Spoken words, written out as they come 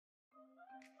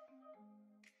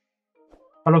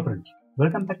Hello friends,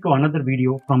 welcome back to another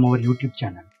video from our YouTube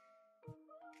channel.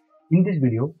 In this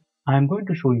video, I am going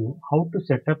to show you how to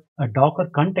set up a Docker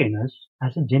containers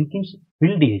as a Jenkins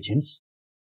build agents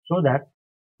so that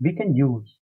we can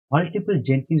use multiple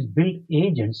Jenkins build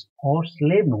agents or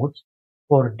slave nodes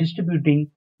for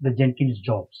distributing the Jenkins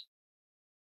jobs.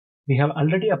 We have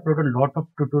already uploaded a lot of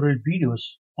tutorial videos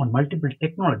on multiple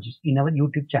technologies in our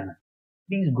YouTube channel.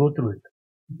 Please go through it.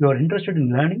 If you are interested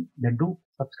in learning, then do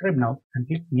subscribe now and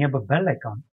click nearby bell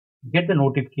icon to get the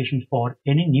notifications for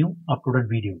any new uploaded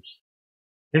videos.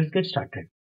 Let's get started.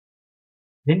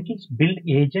 Jenkins build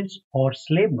agents or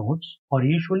slave nodes are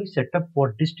usually set up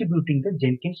for distributing the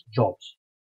Jenkins jobs.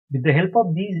 With the help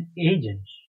of these agents,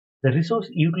 the resource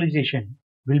utilization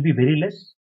will be very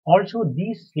less. Also,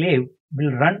 these slaves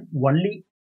will run only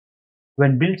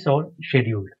when builds are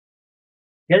scheduled,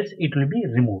 else it will be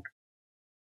removed.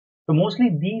 So mostly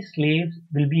these slaves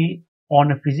will be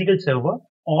on a physical server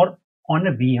or on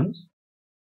a VMs.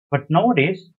 But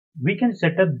nowadays we can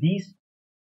set up these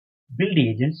build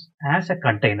agents as a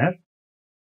container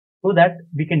so that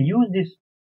we can use this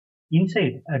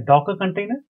inside a Docker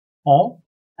container or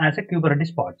as a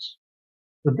Kubernetes pods.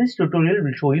 So this tutorial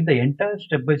will show you the entire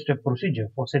step-by-step procedure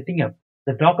for setting up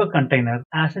the Docker container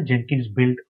as a Jenkins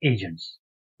build agents.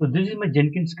 So this is my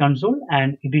Jenkins console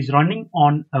and it is running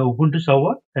on a Ubuntu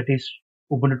server, that is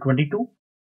Ubuntu 22.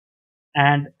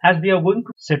 And as we are going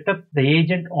to set up the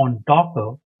agent on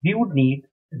Docker, we would need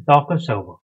a Docker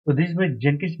server. So this is my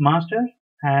Jenkins master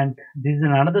and this is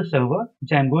another server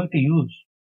which I am going to use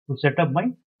to set up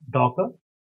my Docker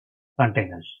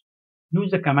containers.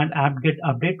 Use the command apt-get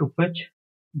update to fetch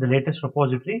the latest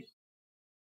repositories.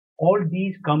 All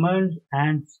these commands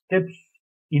and steps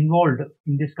involved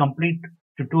in this complete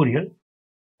tutorial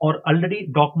are already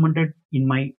documented in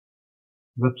my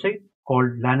website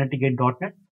called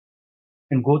lanetigate.net.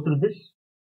 You can go through this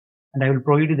and I will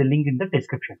provide you the link in the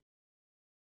description.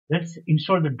 Let's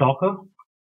install the Docker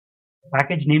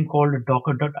package name called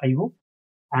docker.io,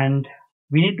 and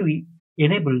we need to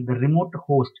enable the remote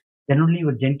host. Then only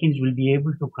your Jenkins will be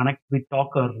able to connect with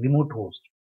Docker remote host.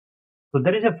 So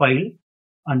there is a file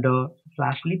under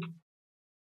 /lib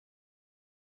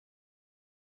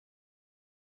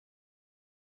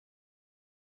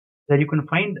where you can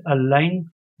find a line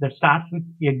that starts with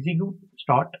execute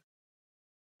start.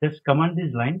 Just command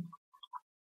this line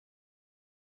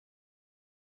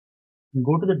and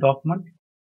go to the document,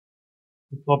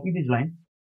 copy this line,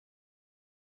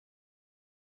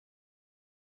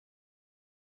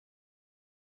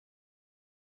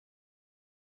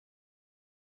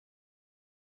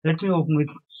 let me open with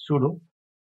sudo.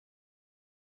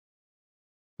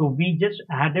 So we just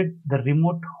added the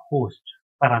remote host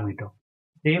parameter.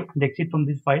 Save and exit from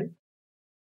this file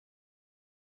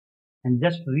and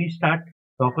just restart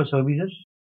Docker services.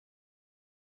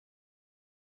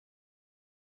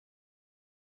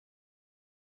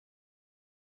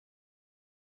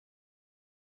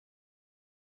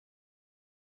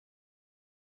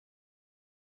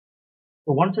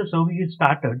 So once the service is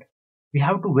started, we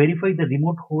have to verify the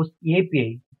remote host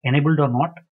API enabled or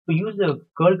not. To use the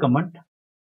curl command,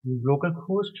 use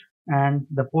localhost and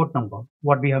the port number,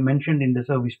 what we have mentioned in the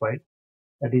service file,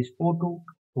 that is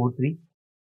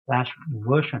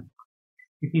 4243/version.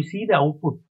 If you see the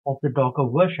output of the Docker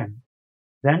version,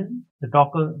 then the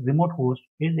Docker remote host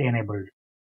is enabled.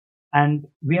 And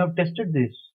we have tested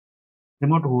this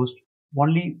remote host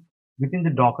only within the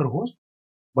Docker host,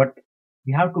 but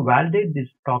we have to validate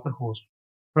this Docker host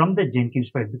from the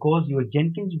Jenkins file because your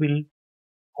Jenkins will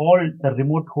call the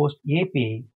remote host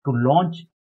API to launch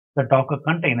the Docker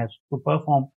containers to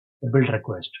perform the build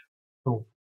request. So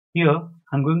here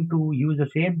I'm going to use the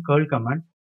same curl command,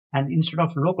 and instead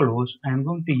of localhost I'm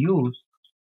going to use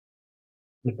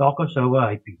the Docker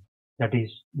server IP, that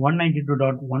is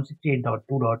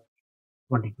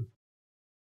 192.168.2.22.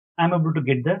 I'm able to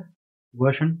get the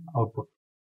version output.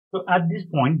 So at this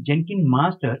point, Jenkins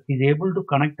master is able to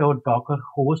connect our Docker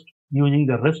host using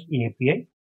the REST API.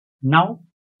 Now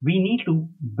we need to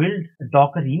build a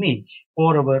Docker image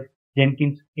for our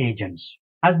Jenkins agents.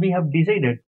 As we have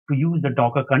decided to use the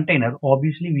Docker container,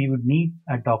 obviously we would need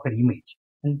a Docker image.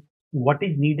 And what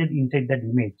is needed inside that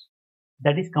image?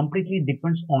 That is completely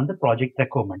depends on the project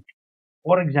requirement.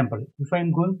 For example, if I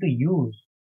am going to use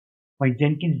my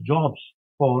Jenkins jobs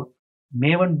for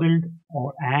Maven build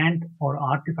or Ant or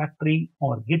Artifactory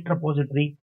or Git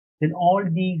repository, then all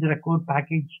these required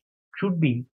package should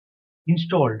be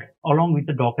installed along with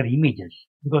the Docker images,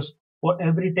 because for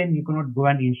every time you cannot go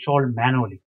and install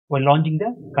manually while launching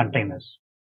the containers.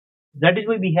 That is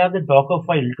why we have the Docker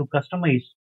file to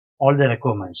customize all the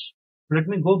requirements. Let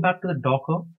me go back to the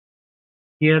Docker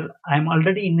Here I'm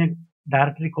already in a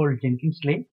directory called Jenkins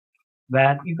slave,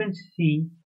 where you can see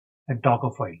a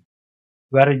Docker file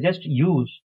where I just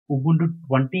use Ubuntu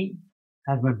 20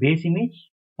 as my base image.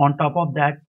 On top of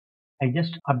that, I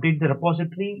just update the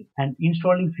repository and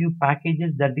installing few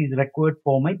packages that is required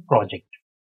for my project.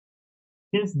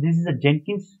 Since this is a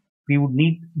Jenkins, we would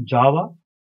need Java.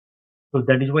 So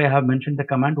that is why I have mentioned the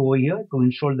command over here to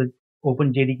install the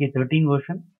OpenJDK 13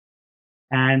 version.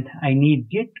 And I need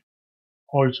Git.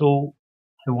 Also,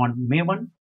 I want Maven.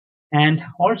 And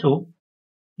also,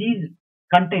 these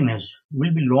containers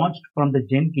will be launched from the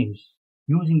Jenkins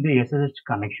using the SSH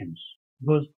connections,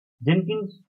 because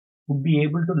Jenkins would be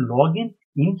able to log in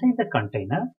inside the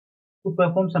container to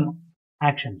perform some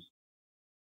actions.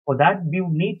 For that, we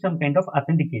would need some kind of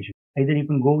authentication. Either you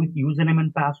can go with username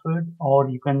and password, or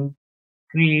you can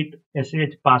create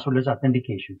SSH passwordless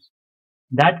authentications.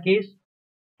 In that case,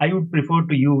 I would prefer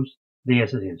to use the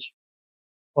SSH.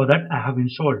 For that, I have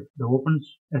installed the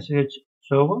OpenSSH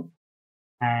server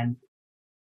and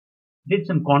did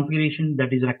some configuration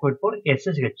that is required for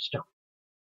SSH stuff.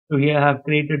 So here I have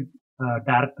created a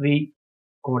directory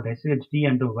called sshd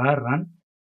under var run,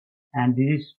 and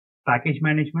this is package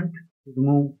management to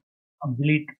remove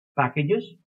obsolete packages.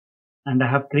 And I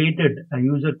have created a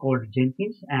user called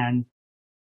Jenkins and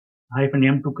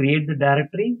 -m to create the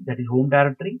directory, that is home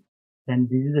directory. Then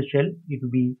this is the shell it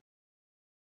will be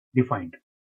defined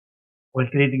while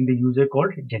creating the user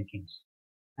called Jenkins.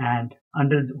 And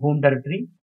under the home directory,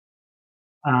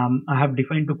 I have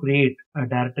defined to create a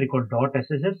directory called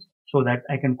 .ssh so that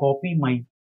I can copy my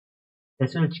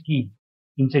SSH key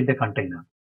inside the container.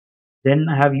 Then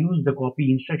I have used the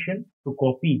copy instruction to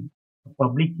copy a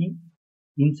public key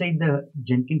inside the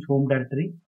Jenkins home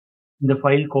directory in the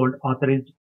file called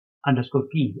authorized underscore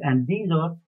keys. And these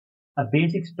are a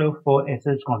basic stuff for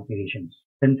SSH configurations.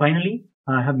 Then finally,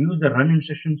 I have used the run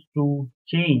instructions to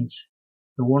change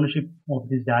the ownership of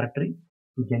this directory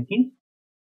to Jenkins.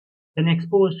 Then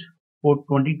exposed port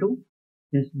 22,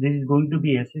 since this is going to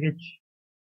be SSH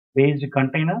based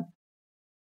container,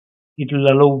 it will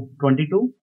allow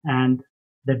 22 and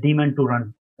the daemon to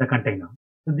run the container.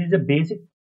 So this is a basic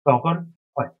Docker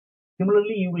file.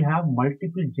 Similarly, you will have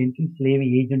multiple Jenkins slave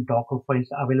agent Docker files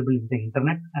available in the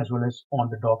internet as well as on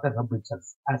the Docker Hub itself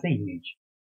as an image.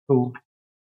 So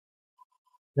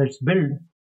let's build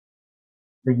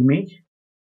the image,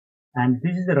 and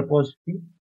this is the repository.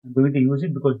 I'm going to use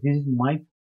it because this is my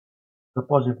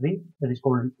repository that is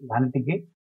called VanityGate,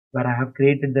 where I have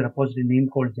created the repository name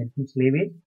called Jenkins slave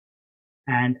age,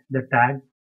 and the tag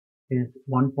is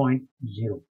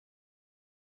 1.0.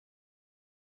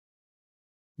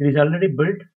 It is already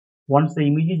built. Once the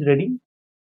image is ready,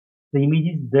 the image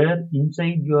is there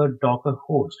inside your Docker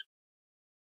host.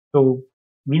 So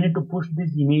we need to push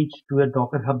this image to a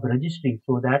Docker Hub registry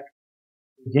so that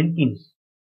Jenkins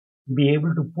be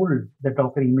able to pull the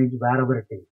Docker image wherever it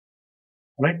is.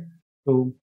 Alright,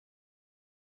 so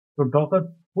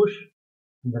Docker push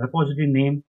the repository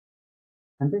name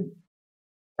and the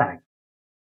tag.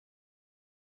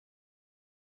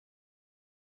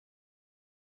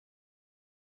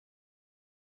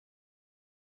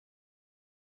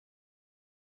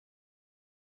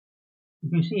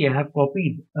 If you see, I have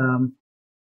copied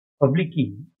public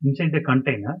key inside the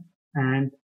container,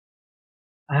 and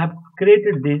I have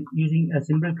created this using a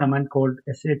simple command called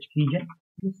sh keygen.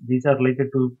 These are related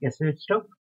to sh stuff.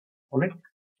 Alright,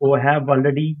 so I have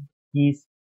already keys,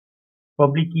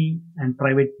 public key and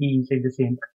private key inside the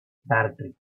same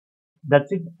directory.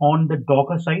 That's it on the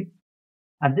Docker side.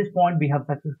 At this point, we have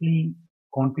successfully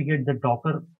configured the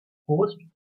Docker host.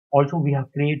 Also, we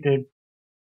have created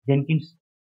Jenkins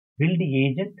build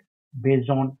agent based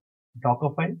on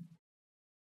Docker file.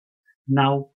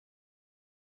 Now,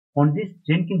 on this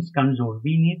Jenkins console,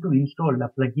 we need to install a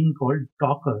plugin called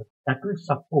Docker that will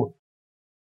support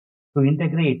to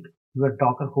integrate your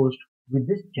Docker host with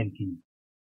this Jenkins.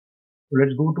 So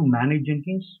let's go to Manage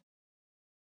Jenkins.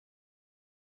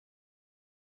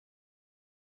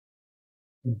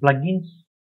 In plugins,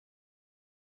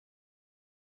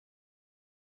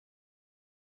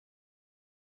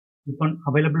 open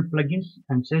available plugins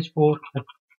and search for a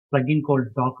plugin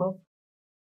called Docker.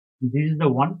 This is the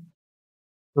one.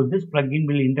 So this plugin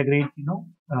will integrate,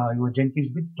 your Jenkins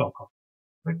with Docker.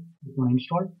 Right? You can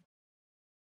install.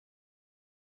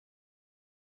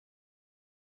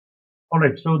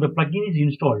 Alright, so the plugin is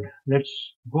installed. Let's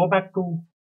go back to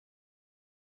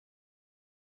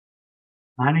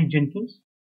Manage Jenkins.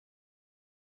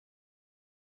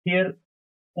 Here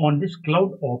on this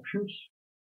cloud options,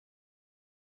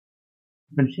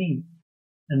 you can see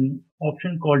an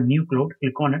option called New Cloud.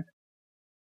 Click on it,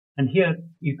 And here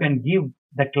you can give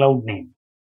the cloud name,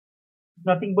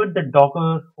 nothing but the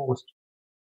Docker host.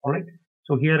 Alright,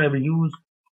 so here I will use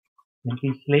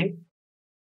Jenkins slave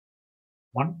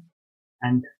 1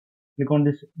 and click on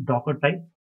this Docker type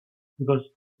because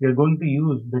we are going to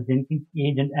use the Jenkins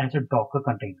agent as a Docker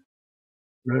container.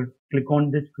 We'll click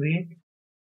on this create.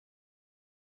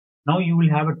 Now you will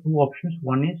have two options.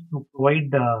 One is to provide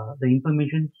the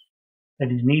information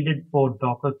that is needed for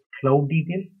Docker cloud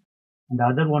details and the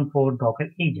other one for Docker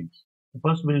agents. So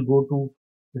first we'll go to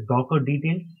the Docker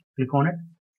details, click on it.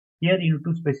 Here you need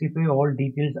to specify all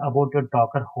details about your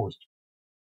Docker host.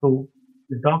 So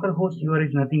the Docker host URL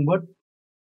is nothing but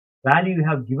value you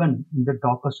have given in the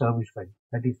Docker service file,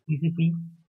 that is TCP :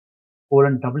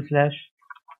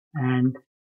 and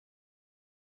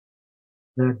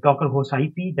the Docker host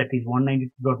IP, that is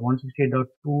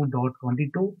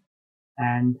 192.168.2.22,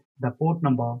 and the port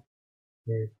number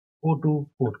is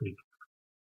 4243.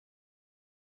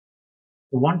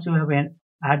 So once you have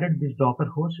added this Docker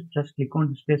host, just click on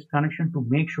this test connection to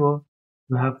make sure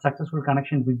you have successful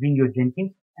connection between your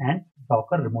Jenkins and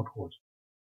Docker remote host.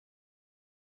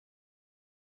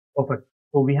 Perfect.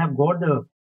 So we have got the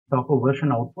Docker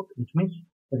version output, which means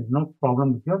there is no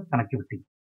problem with your connectivity.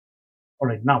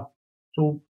 Alright, now,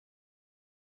 so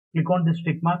click on this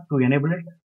tick mark to enable it.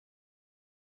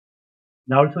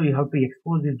 Now also you have to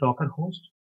expose this Docker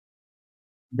host.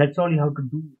 That's all you have to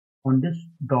do on this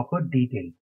Docker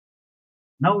detail.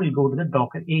 Now we'll go to the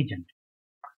Docker agent.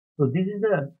 So this is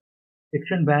the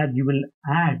section where you will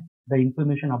add the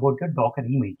information about your Docker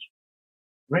image,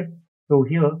 right? So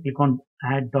here click on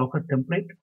add Docker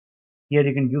template. Here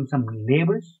you can give some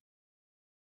labels.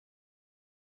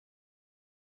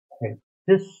 Okay.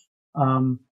 This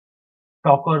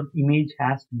Docker image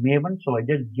has Maven, so I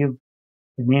just give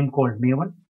the name called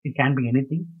Maven. It can be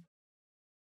anything,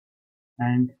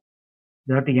 and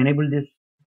you have to enable this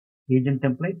agent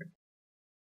template.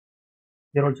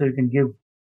 Here also you can give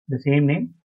the same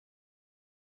name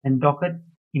and Docker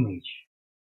image.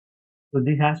 So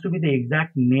this has to be the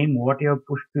exact name what you have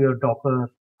pushed to your Docker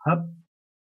hub.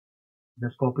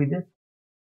 Just copy this,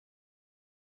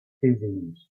 paste the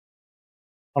image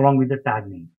along with the tag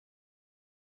name.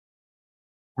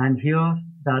 And here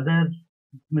the other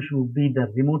information would be the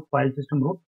remote file system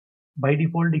root. By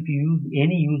default, if you use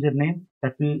any username,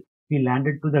 that will be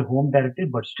landed to the home directory,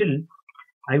 but still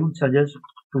I would suggest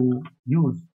to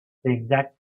use the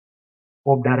exact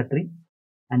home directory.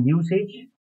 And usage,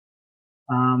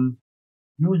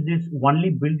 use this only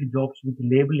build jobs with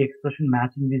label expression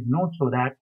matching this node, so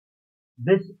that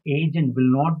this agent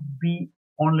will not be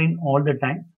online all the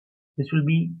time. This will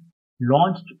be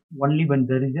launched only when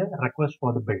there is a request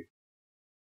for the build.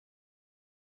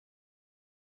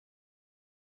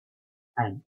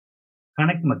 And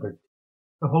connect method.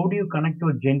 So how do you connect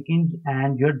your Jenkins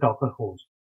and your Docker host?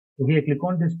 So here click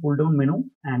on this pull down menu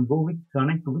and go with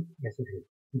connect with SSH,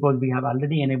 because we have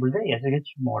already enabled the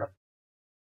SSH model.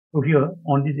 So here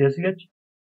on this SSH,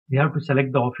 we have to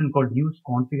select the option called use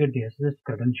configure the SSH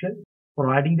credential.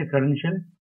 For adding the credential,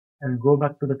 I'll go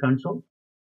back to the console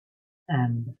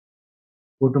and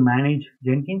go to manage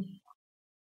Jenkins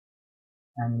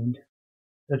and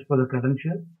search for the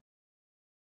credential.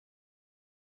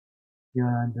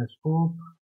 Here the scope,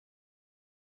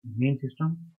 main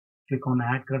system, click on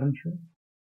add credential.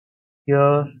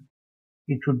 Here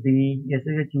it should be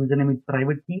SSH username with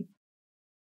private key.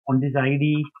 On this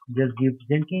ID, just give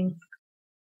Jenkins,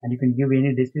 and you can give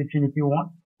any description if you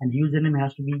want. And username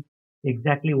has to be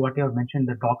exactly what you have mentioned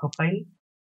in the Docker file.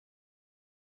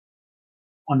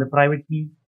 On the private key,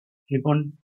 click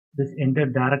on this enter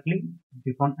directly,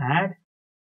 click on add.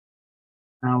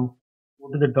 Now go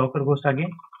to the Docker host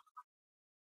again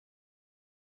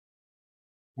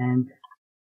and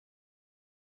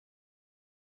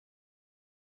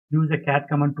use the cat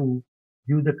command to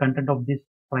view the content of this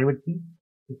private key.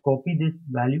 So copy this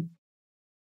value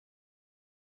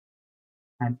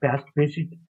and paste it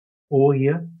over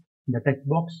here in the text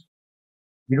box.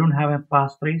 We don't have a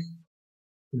passphrase,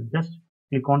 so just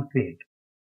click on create.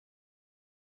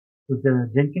 So the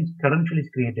Jenkins credential is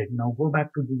created. Now go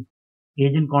back to the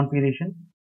agent configuration.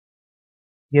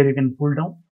 Here you can pull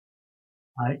down.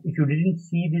 If you didn't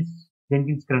see this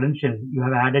Jenkins credential you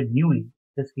have added newly,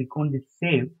 just click on this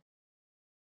save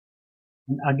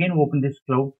and again open this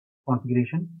cloud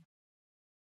configuration.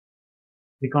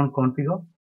 Click on configure.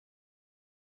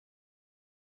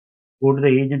 Go to the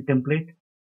agent template.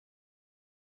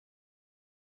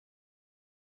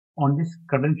 On this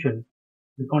credential,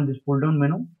 click on this pull down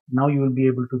menu. Now you will be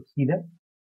able to see the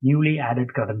newly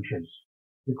added credentials.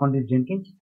 Click on this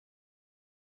Jenkins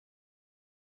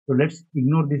So let's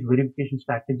ignore this verification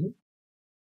strategy.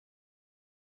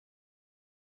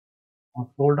 Now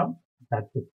scroll down.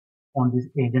 That's it. On this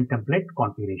agent template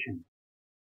configuration,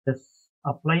 just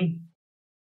apply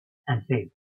and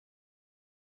save.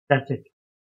 That's it.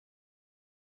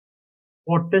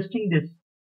 For testing this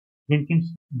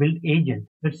Jenkins build agent,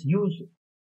 let's use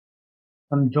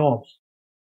some jobs.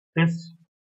 Test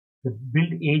the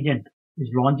build agent is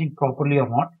launching properly or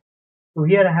not. So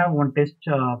here I have one test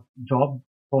job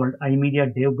called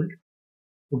iMedia Dev Build.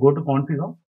 So go to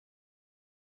configure,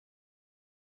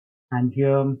 and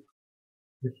here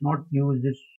let's not use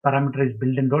this parameterized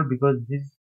build and all, because this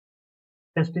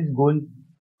test is going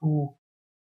to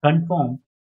confirm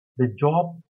the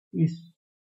job is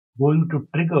going to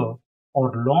trigger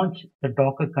or launch the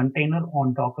Docker container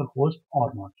on Docker host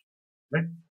or not, right?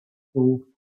 So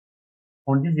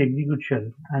on this execute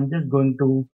shell, I'm just going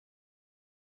to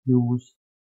use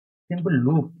simple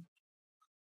loop.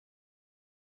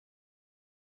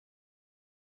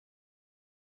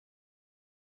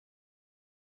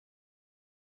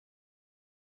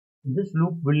 This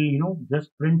loop will,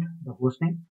 just print the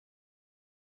hostname,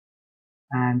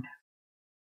 and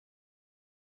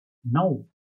now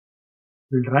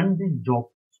we'll run this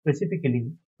job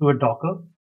specifically to a Docker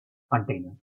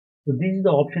container. So this is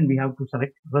the option we have to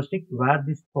select. Restrict where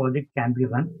this project can be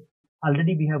run.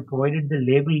 Already we have provided the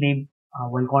label name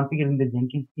while configuring the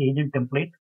Jenkins agent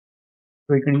template.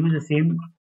 So you can use the same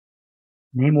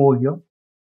name over here.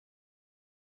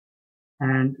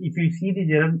 And if you see this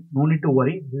error, no need to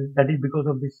worry. That is because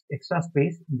of this extra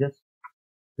space. Just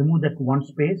remove that one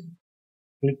space.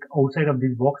 Click outside of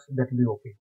this box. That will be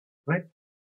okay, right?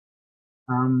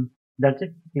 That's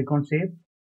it. Click on save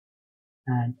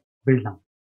and build now.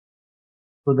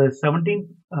 So the 17th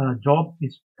job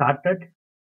is started.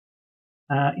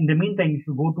 In the meantime, if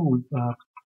you go to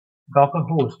Docker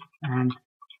host and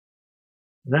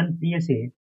run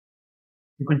PSA,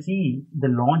 you can see the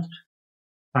launched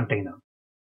container.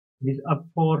 It is up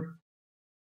for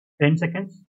 10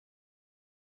 seconds.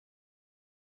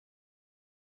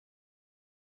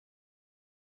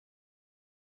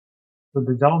 So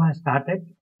the job has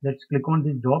started. Let's click on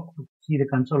this job to see the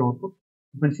console output.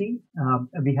 You can see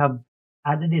we have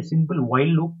added a simple while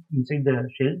loop inside the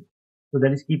shell. So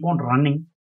that is keep on running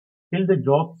till the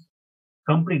job's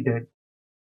completed.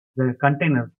 The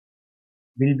container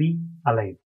will be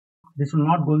alive. This will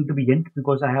not going to be end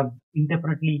because I have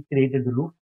indefinitely created the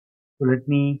loop. So let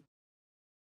me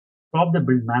stop the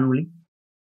build manually.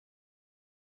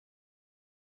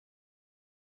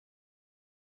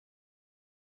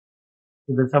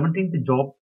 So the 17th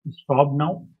job is stopped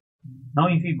now. Now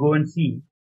if you go and see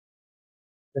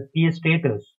the PS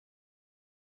status,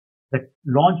 the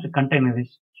launched container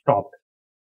is stopped.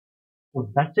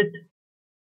 So that's it.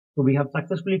 So we have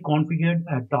successfully configured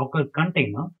a Docker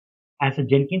container as a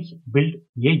Jenkins build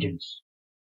agents.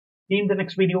 See you in the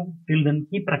next video. Till then,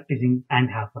 keep practicing and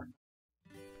have fun.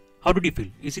 How did you feel?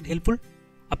 Is it helpful?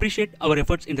 Appreciate our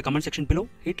efforts in the comment section below.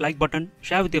 Hit like button,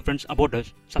 share with your friends about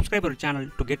us, subscribe our channel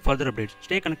to get further updates.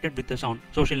 Stay connected with us on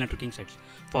social networking sites.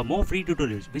 For more free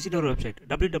tutorials, visit our website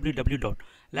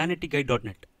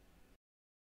www.lanetguide.net.